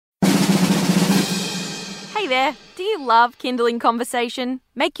there, do you love kindling conversation?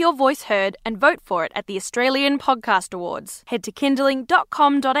 Make your voice heard and vote for it at the Australian Podcast Awards. Head to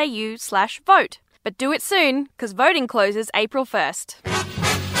kindling.com.au/vote. But do it soon, because voting closes April 1st.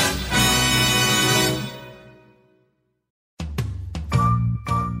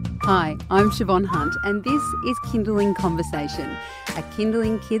 Hi, I'm Siobhan Hunt, and this is Kindling Conversation, a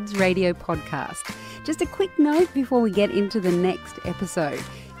Kindling Kids radio podcast. Just a quick note before we get into the next episode.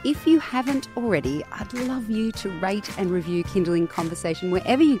 If you haven't already, I'd love you to rate and review Kindling Conversation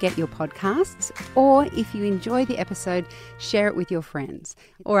wherever you get your podcasts, or if you enjoy the episode, share it with your friends.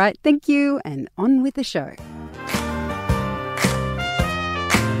 All right, thank you, and on with the show.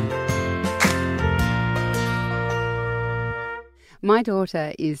 My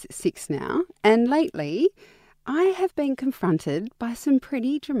daughter is 6 now, and lately I have been confronted by some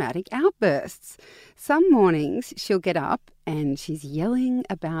pretty dramatic outbursts. Some mornings she'll get up and she's yelling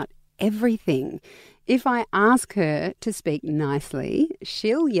about everything. If I ask her to speak nicely,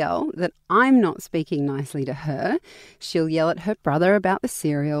 she'll yell that I'm not speaking nicely to her. She'll yell at her brother about the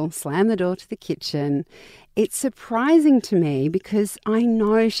cereal, slam the door to the kitchen. It's surprising to me because I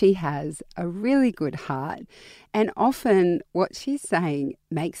know she has a really good heart, and often what she's saying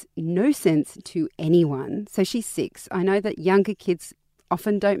makes no sense to anyone. So she's 6. I know that younger kids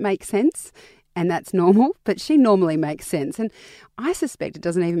often don't make sense, and that's normal, but she normally makes sense. And I suspect it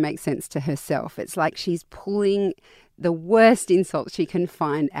doesn't even make sense to herself. It's like she's pulling the worst insults she can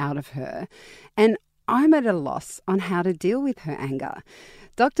find out of her. And I'm at a loss on how to deal with her anger.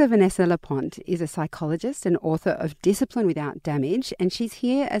 it.DrVanessaLaPointe is a psychologist and author of Discipline Without Damage, and she's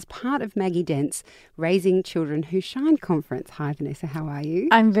here as part of Maggie Dent's Raising Children Who Shine conference. Hi, Vanessa, how are you?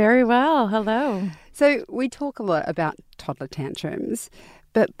 I'm very well. Hello. So we talk a lot about toddler tantrums,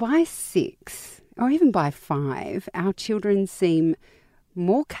 but by 6 or even by 5, our children seem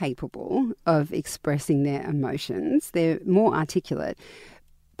more capable of expressing their emotions. They're more articulate.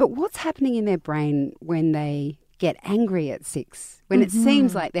 But what's happening in their brain when they get angry at 6, when it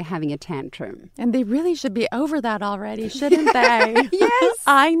seems like they're having a tantrum? And they really should be over that already, shouldn't they? Yes.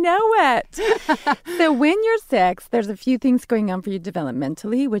 I know it. So when you're 6, there's a few things going on for you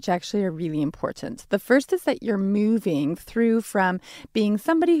developmentally, which actually are really important. The first is that you're moving through from being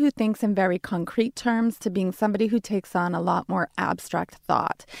somebody who thinks in very concrete terms to being somebody who takes on a lot more abstract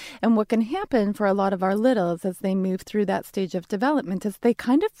thought. And what can happen for a lot of our littles as they move through that stage of development is they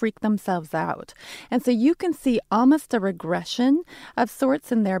kind of freak themselves out. And so you can see almost a regression of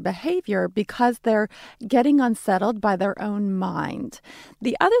sorts in their behavior because they're getting unsettled by their own mind.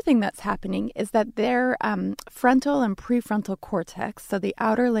 The other thing that's happening is that their frontal and prefrontal cortex, so the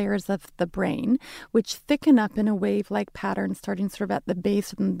outer layers of the brain, which thicken up in a wave-like pattern starting sort of at the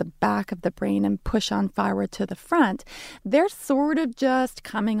base and the back of the brain and push on forward to the front, they're sort of just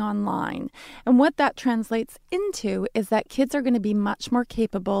coming online. And what that translates into is that kids are going to be much more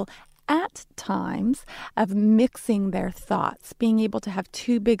capable at times of mixing their thoughts, being able to have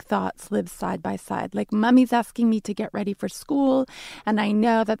two big thoughts live side by side. Like, Mommy's asking me to get ready for school, and I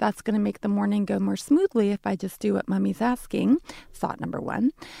know that that's going to make the morning go more smoothly if I just do what Mommy's asking. Thought number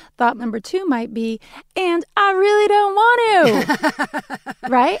 1. Thought number 2 might be, and I really don't want to.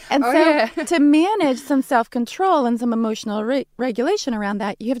 Right? And to manage some self-control and some emotional regulation around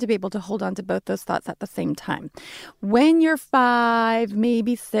that, you have to be able to hold on to both those thoughts at the same time. When you're 5,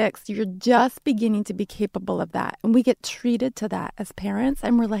 maybe 6, you're just beginning to be capable of that. And we get treated to that as parents.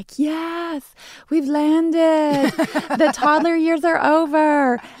 And we're like, yes, we've landed. The toddler years are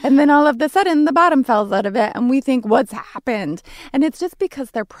over. And then all of a sudden, the bottom falls out of it. And we think, what's happened? And it's just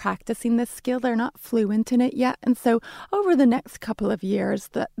because they're practicing this skill. They're not fluent in it yet. And so over the next couple of years,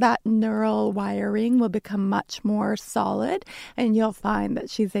 that neural wiring will become much more solid. And you'll find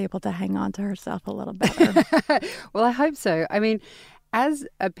that she's able to hang on to herself a little better. Well, I hope so. I mean, as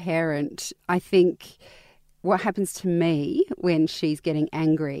a parent, I think what happens to me when she's getting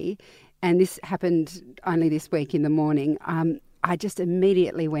angry, and this happened only this week in the morning, I just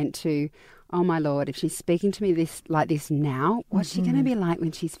immediately went to, oh my Lord, if she's speaking to me like this now, what's she going to be like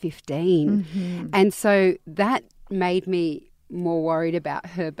when she's 15? And so that made me more worried about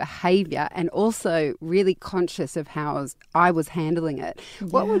her behaviour and also really conscious of how I was handling it.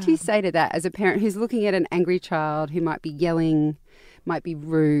 What would you say to that as a parent who's looking at an angry child who might be yelling, might be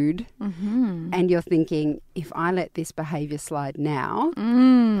rude, Mm-hmm. and you're thinking, if I let this behaviour slide now,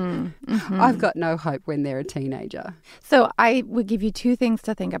 Mm-hmm. I've got no hope when they're a teenager. So I would give you two things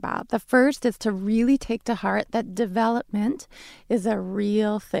to think about. The first is to really take to heart that development is a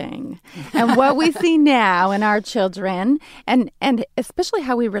real thing. And what we see now in our children, and especially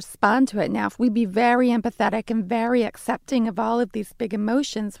how we respond to it now, if we be very empathetic and very accepting of all of these big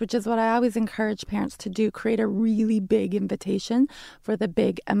emotions, which is what I always encourage parents to do, create a really big invitation for the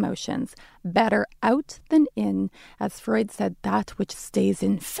big emotions. Better out than in. As Freud said, that which stays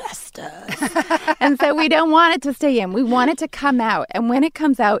in festers. And so we don't want it to stay in. We want it to come out. And when it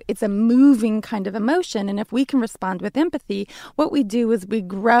comes out, it's a moving kind of emotion. And if we can respond with empathy, what we do is we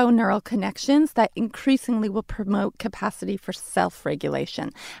grow neural connections that increasingly will promote capacity for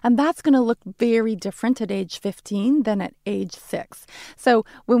self-regulation. And that's going to look very different at age 15 than at age 6. So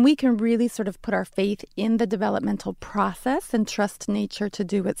when we can really sort of put our faith in the developmental process and trust nature to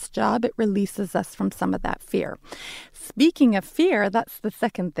do its job, it releases us from some of that fear. Speaking of fear, that's the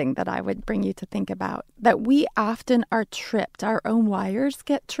second thing that I would bring you to think about, that we often are tripped. Our own wires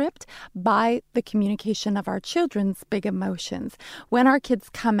get tripped by the communication of our children's big emotions. When our kids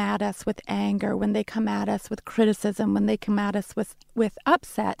come at us with anger, when they come at us with criticism, when they come at us with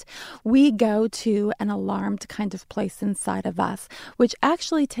upset, we go to an alarmed kind of place inside of us, which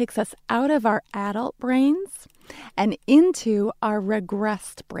actually takes us out of our adult brains and into our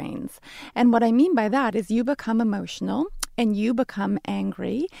regressed brains. And what I mean by that is you become emotional and you become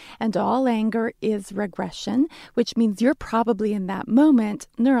angry, and all anger is regression, which means you're probably in that moment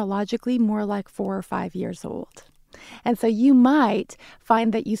neurologically more like 4 or 5 years old. And so you might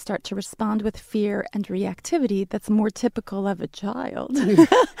find that you start to respond with fear and reactivity that's more typical of a child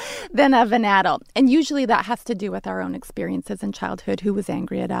than of an adult. And usually that has to do with our own experiences in childhood, who was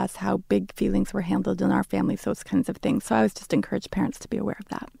angry at us, how big feelings were handled in our families, those kinds of things. So I always just encourage parents to be aware of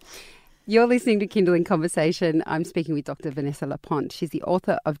that. You're listening to Kindling Conversation. I'm speaking with Dr. Vanessa LaPointe. She's the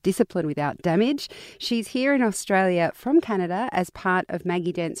author of Discipline Without Damage. She's here in Australia from Canada as part of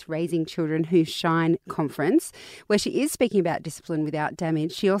Maggie Dent's Raising Children Who Shine conference, where she is speaking about discipline without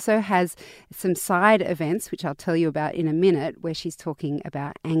damage. She also has some side events, which I'll tell you about in a minute, where she's talking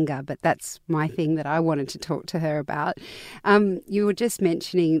about anger. But that's my thing that I wanted to talk to her about. You were just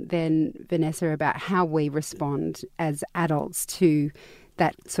mentioning then, Vanessa, about how we respond as adults to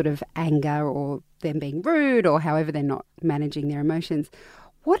that sort of anger or them being rude or however they're not managing their emotions.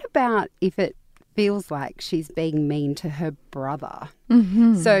 What about if it feels like she's being mean to her brother?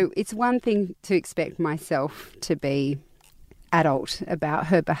 Mm-hmm. So it's one thing to expect myself to be adult about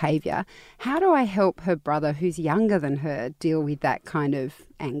her behaviour. How do I help her brother, who's younger than her, deal with that kind of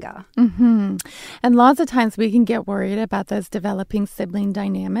anger? Mm-hmm. And lots of times we can get worried about those developing sibling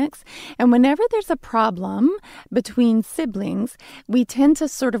dynamics. And whenever there's a problem between siblings, we tend to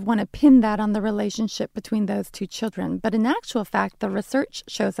sort of want to pin that on the relationship between those two children. But in actual fact, the research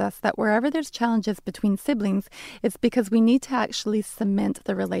shows us that wherever there's challenges between siblings, it's because we need to actually cement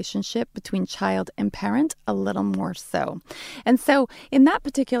the relationship between child and parent a little more so. And so in that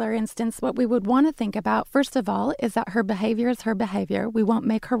particular instance, what we would want to think about, first of all, is that her behavior is her behavior. We won't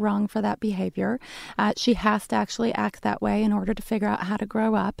make her wrong for that behavior. She has to actually act that way in order to figure out how to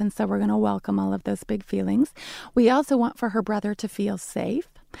grow up. And so we're going to welcome all of those big feelings. We also want for her brother to feel safe.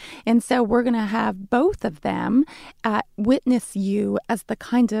 And so we're going to have both of them witness you as the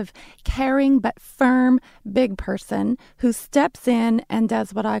kind of caring but firm big person who steps in and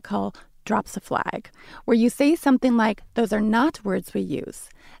does what I call drops a flag, where you say something like, those are not words we use.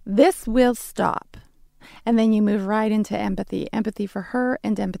 This will stop. And then you move right into empathy for her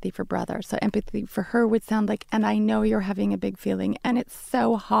and empathy for brother. So empathy for her would sound like, and I know you're having a big feeling, and it's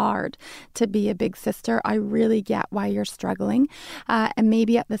so hard to be a big sister. I really get why you're struggling. And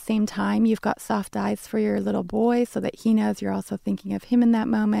maybe at the same time, you've got soft eyes for your little boy so that he knows you're also thinking of him in that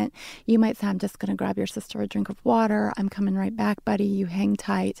moment. You might say, I'm just going to grab your sister a drink of water. I'm coming right back, buddy. You hang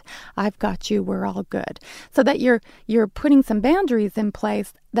tight. I've got you. We're all good. So that you're putting some boundaries in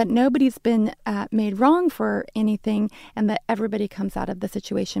place, that nobody's been made wrong for anything, and that everybody comes out of the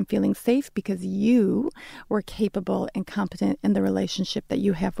situation feeling safe because you were capable and competent in the relationship that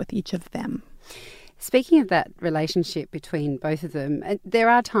you have with each of them. Speaking of that relationship between both of them, there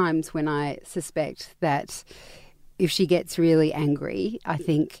are times when I suspect that if she gets really angry, I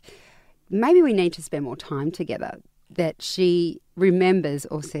think maybe we need to spend more time together, that she remembers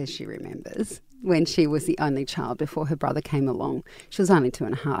or says she remembers when she was the only child before her brother came along. She was only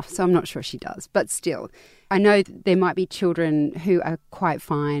 2.5, so I'm not sure she does. But still, I know there might be children who are quite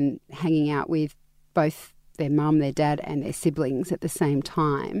fine hanging out with both their mum, their dad and their siblings at the same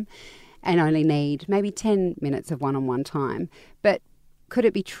time and only need maybe 10 minutes of one-on-one time. But could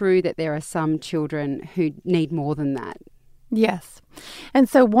it be true that there are some children who need more than that? Yes. And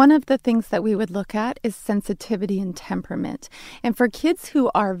so one of the things that we would look at is sensitivity and temperament. And for kids who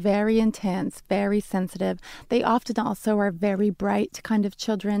are very intense, very sensitive, they often also are very bright kind of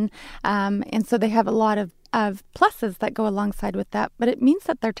children. And so they have a lot of pluses that go alongside with that, but it means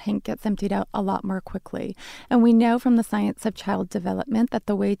that their tank gets emptied out a lot more quickly. And we know from the science of child development that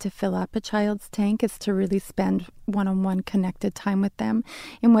the way to fill up a child's tank is to really spend one-on-one connected time with them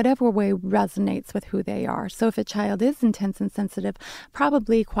in whatever way resonates with who they are. So if a child is intense and sensitive,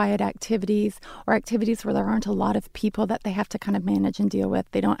 probably quiet activities or activities where there aren't a lot of people that they have to kind of manage and deal with.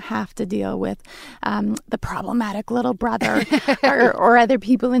 They don't have to deal with the problematic little brother or other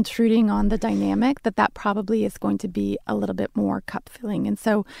people intruding on the dynamic, that probably is going to be a little bit more cup filling. And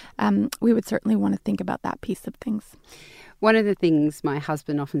so we would certainly want to think about that piece of things. One of the things my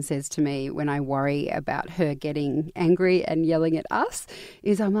husband often says to me when I worry about her getting angry and yelling at us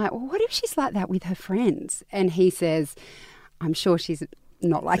is I'm like, well, what if she's like that with her friends? And he says, I'm sure she's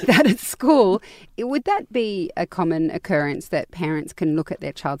not like that at school. Would that be a common occurrence that parents can look at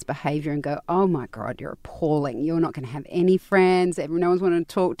their child's behaviour and go, oh my God, you're appalling. You're not going to have any friends. No one's wanting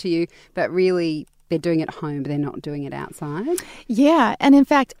to talk to you. But really, they're doing it at home, but they're not doing it outside. Yeah. And in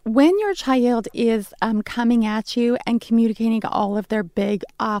fact, when your child is coming at you and communicating all of their big,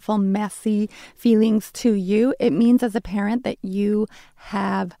 awful, messy feelings to you, it means as a parent that you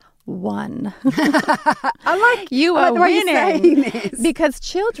have won. You are winning. Because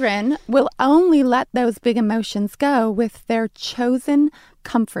children will only let those big emotions go with their chosen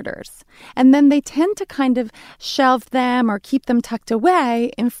comforters. And then they tend to kind of shelve them or keep them tucked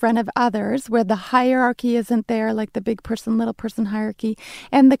away in front of others where the hierarchy isn't there, like the big person, little person hierarchy,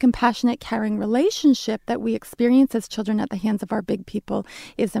 and the compassionate, caring relationship that we experience as children at the hands of our big people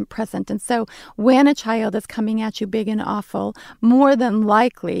isn't present. And so when a child is coming at you big and awful, more than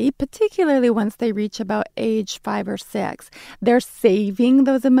likely, particularly once they reach about age 5 or 6, they're saving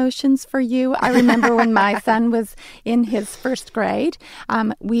those emotions for you. I remember when my son was in his first grade,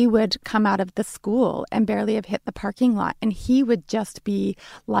 we would come out of the school and barely have hit the parking lot, and he would just be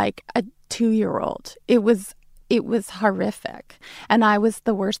like a 2-year-old. It was horrific. And I was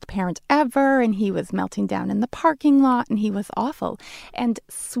the worst parent ever, and he was melting down in the parking lot, and he was awful and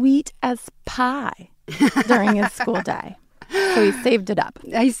sweet as pie during his school day. So he saved it up.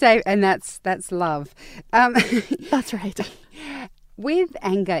 And that's love. That's right. With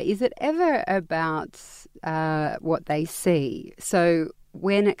anger, is it ever about what they see? So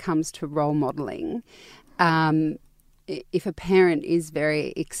when it comes to role modelling, if a parent is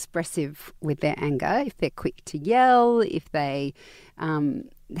very expressive with their anger, if they're quick to yell, if they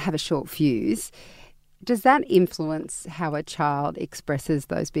have a short fuse, does that influence how a child expresses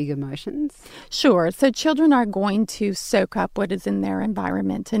those big emotions? Sure. So children are going to soak up what is in their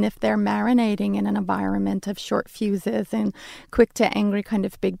environment. And if they're marinating in an environment of short fuses and quick to angry kind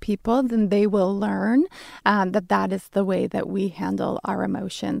of big people, then they will learn that is the way that we handle our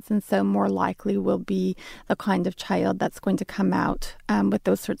emotions. And so more likely will be the kind of child that's going to come out with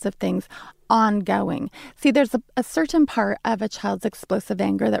those sorts of things ongoing. See, there's a certain part of a child's explosive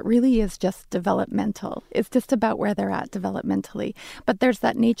anger that really is just developmental. It's just about where they're at developmentally. But there's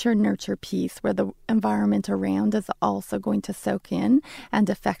that nature-nurture piece where the environment around is also going to soak in and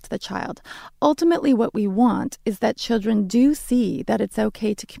affect the child. Ultimately, what we want is that children do see that it's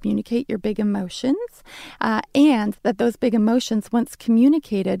okay to communicate your big emotions and that those big emotions, once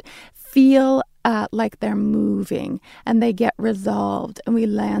communicated, feel like they're moving and they get resolved and we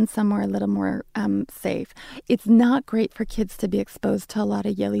land somewhere a little more safe. It's not great for kids to be exposed to a lot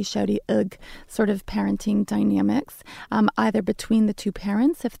of yelly, shouty, sort of parenting dynamics, either between the two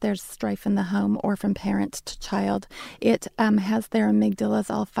parents if there's strife in the home or from parent to child. It has their amygdalas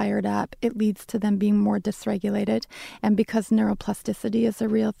all fired up. It leads to them being more dysregulated. And because neuroplasticity is a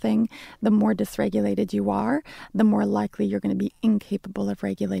real thing, the more dysregulated you are, the more likely you're going to be incapable of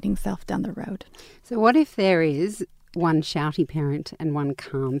regulating self down the road. So what if there is one shouty parent and one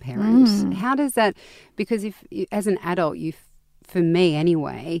calm parent? How does that, because if as an adult, for me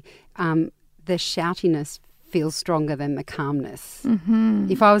anyway, the shoutiness feels stronger than the calmness.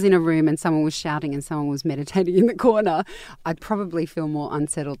 If I was in a room and someone was shouting and someone was meditating in the corner, I'd probably feel more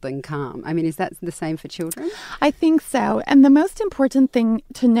unsettled than calm. I mean, is that the same for children? I think so. And the most important thing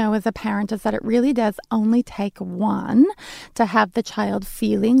to know as a parent is that it really does only take one to have the child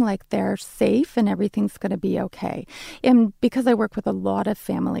feeling like they're safe and everything's going to be okay. And because I work with a lot of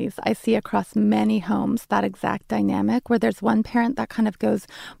families, I see across many homes that exact dynamic where there's one parent that kind of goes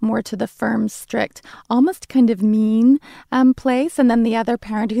more to the firm, strict, almost kind kind of mean place, and then the other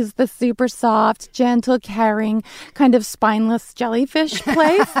parent who's the super soft, gentle, caring, kind of spineless jellyfish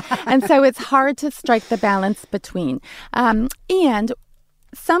place. And so it's hard to strike the balance between. And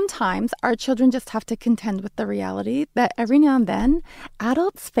sometimes our children just have to contend with the reality that every now and then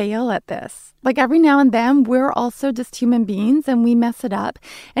adults fail at this. Like every now and then we're also just human beings and we mess it up.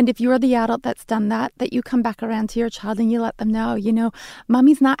 And if you're the adult that's done that you come back around to your child and you let them know,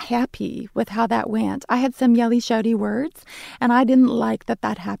 mommy's not happy with how that went. I had some yelly, shouty words and I didn't like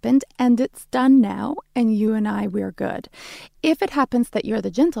that happened, and it's done now and you and we're good. If it happens that you're the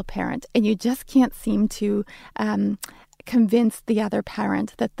gentle parent and you just can't seem to convince the other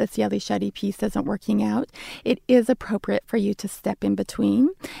parent that this yelly shutty piece isn't working out, it is appropriate for you to step in between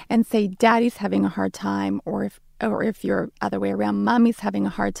and say, Daddy's having a hard time, or if you're other way around, Mommy's having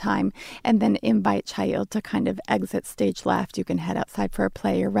a hard time, and then invite child to kind of exit stage left. You can head outside for a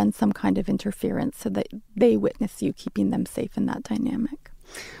play or run some kind of interference so that they witness you keeping them safe in that dynamic.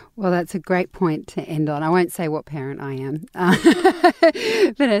 Well, that's a great point to end on. I won't say what parent I am.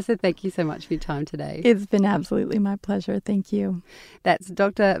 Vanessa, thank you so much for your time today. It's been absolutely my pleasure. Thank you. That's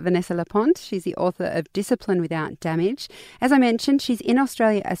Dr. Vanessa LaPointe. She's the author of Discipline Without Damage. As I mentioned, she's in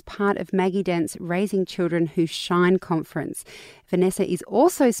Australia as part of Maggie Dent's Raising Children Who Shine conference. Vanessa is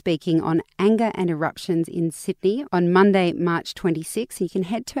also speaking on anger and eruptions in Sydney on Monday, March 26. You can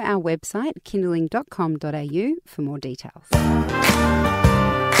head to our website, kindling.com.au, for more details.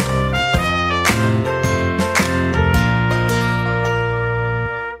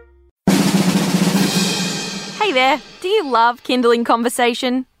 Hey there, do you love Kindling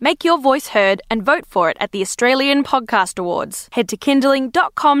Conversation? Make your voice heard and vote for it at the Australian Podcast Awards. Head to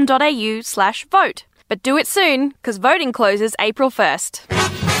kindling.com.au/vote. But do it soon, because voting closes April 1st.